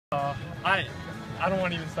I don't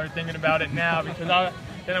want to even start thinking about it now because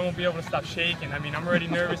then I won't be able to stop shaking. I mean, I'm already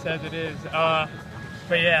nervous as it is. But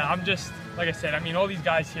yeah, I'm just, like I said, I mean, all these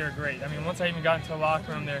guys here are great. I mean, once I even got into the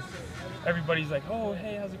locker room there, everybody's like, oh,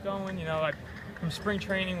 hey, how's it going? You know, like, from spring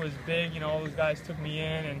training was big, you know, all those guys took me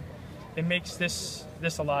in, and it makes this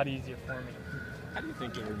a lot easier for me. How do you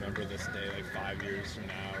think you'll remember this day, like 5 years from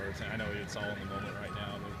now, or 10? I know it's all in the moment right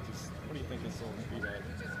now, but just what do you think this will be like?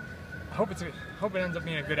 I hope it ends up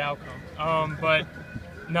being a good outcome. But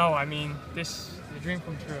no, I mean, the dream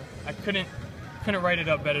come true. I couldn't write it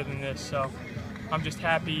up better than this. So I'm just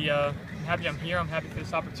happy. I'm here. I'm happy for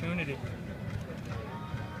this opportunity.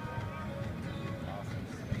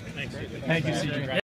 Thanks. Thank you, CJ.